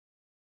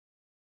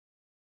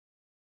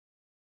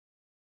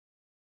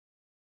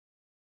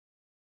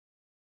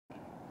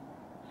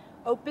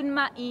Open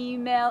my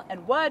email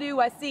and what do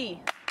I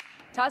see?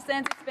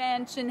 Lantz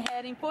expansion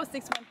heading for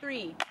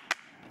 613.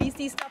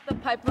 BC stop the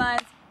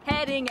pipelines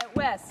heading at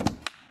west.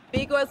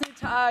 Big Oil's new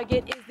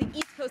target is the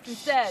East Coast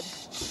instead.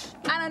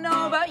 I don't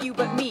know about you,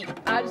 but me,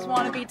 I just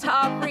want to be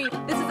TarFree.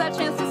 This is our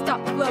chance to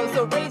stop the flow,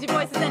 so raise your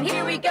voices and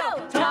here we go.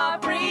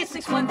 TarFree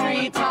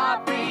 613,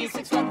 TarFree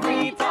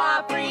 613,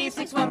 TarFree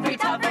 613,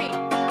 TarFree.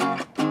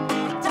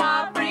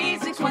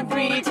 TarFree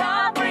 613,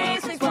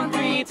 TarFree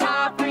 613,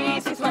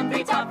 TarFree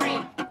 613,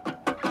 TarFree.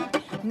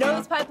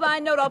 Nodes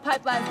pipeline, node all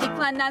pipelines,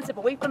 decline 9, step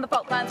away from the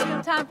fault lines. We don't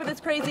have time for this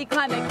crazy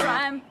climate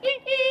crime.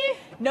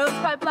 Nodes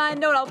pipeline,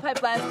 node all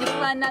pipelines,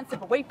 decline 9,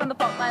 step away from the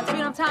fault lines. We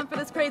don't have time for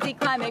this crazy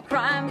climate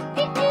crime.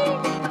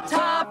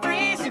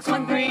 TarFree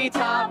 613,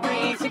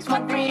 TarFree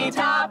 613,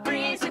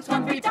 TarFree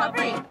 613,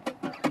 TarFree.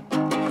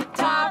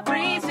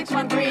 TarFree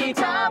 613,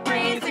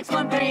 TarFree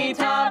 613,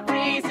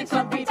 TarFree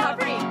 613,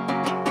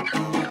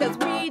 TarFree. Because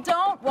we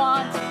don't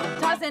want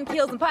tar sand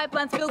keels and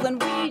pipeline spills,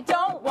 and we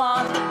don't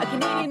want a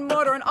Canadian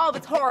mortar and all of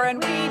its horror,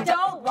 and we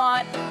don't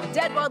want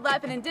dead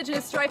wildlife and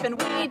indigenous strife,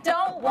 and we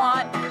don't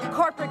want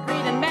corporate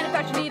greed and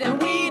manufactured need, and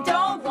we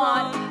don't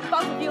want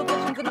fossil fuel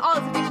emissions and all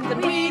its addictions,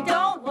 and we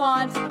don't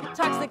want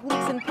toxic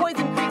leaks and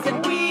poison creeks,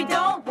 and we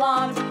don't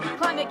want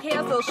climate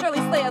chaos that'll surely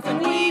slay us,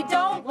 and we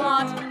don't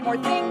want more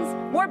things,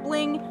 more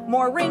bling,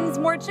 more rings,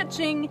 more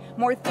cha-ching,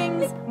 more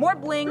things, more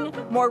bling,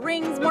 more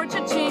rings, more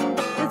cha-ching.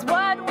 'Cause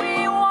what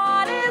we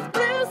want is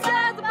blue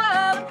skies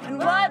above, and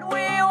what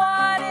we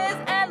want is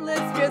endless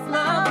fierce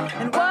love,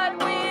 and what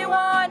we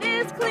want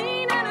is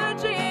clean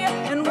energy,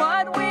 and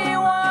what we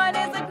want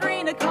is a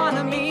green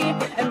economy,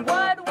 and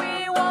what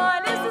we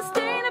want is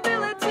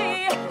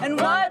sustainability, and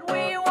what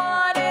we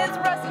want is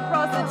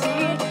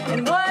reciprocity,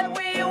 and what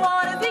we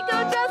want is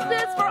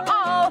eco-justice for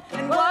all,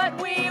 and what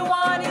we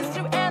want is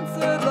to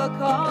answer the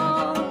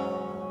call.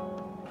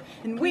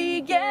 And we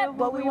get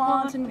what we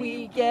want, and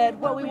we get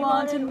what we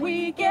want, and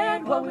we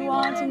get what we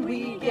want, and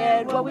we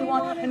get what we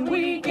want, and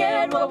we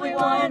get what we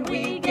want, and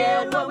we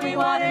get what we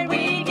want, and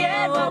we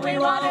get what we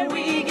want, and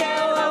we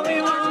get what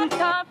we want.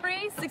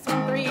 TarFree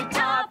 613,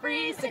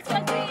 TarFree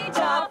 613,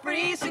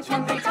 TarFree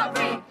 613,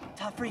 TarFree.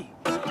 TarFree.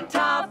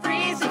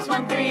 TarFree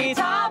 613,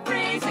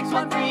 TarFree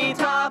 613,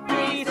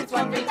 TarFree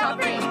 613,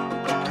 TarFree.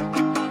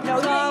 No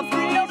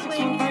TarFree, no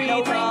bling, no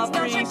rings,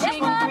 no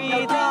cha-ching,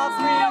 no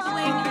TarFree, no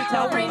bling,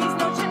 no rings,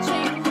 no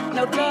cha-ching,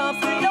 no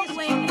TarFree, no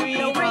bling,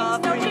 no rings,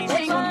 no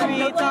cha-ching,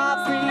 no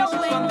TarFree, no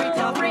bling,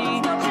 no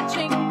rings, no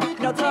cha-ching,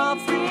 no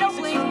TarFree, no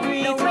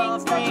bling, no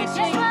rings, no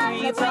cha-ching,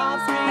 no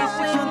TarFree, no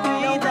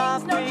bling, no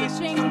rings, no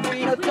cha-ching,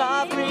 no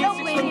TarFree, no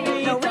bling,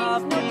 no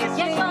rings, no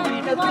cha-ching,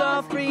 no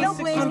TarFree, no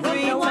bling,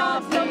 no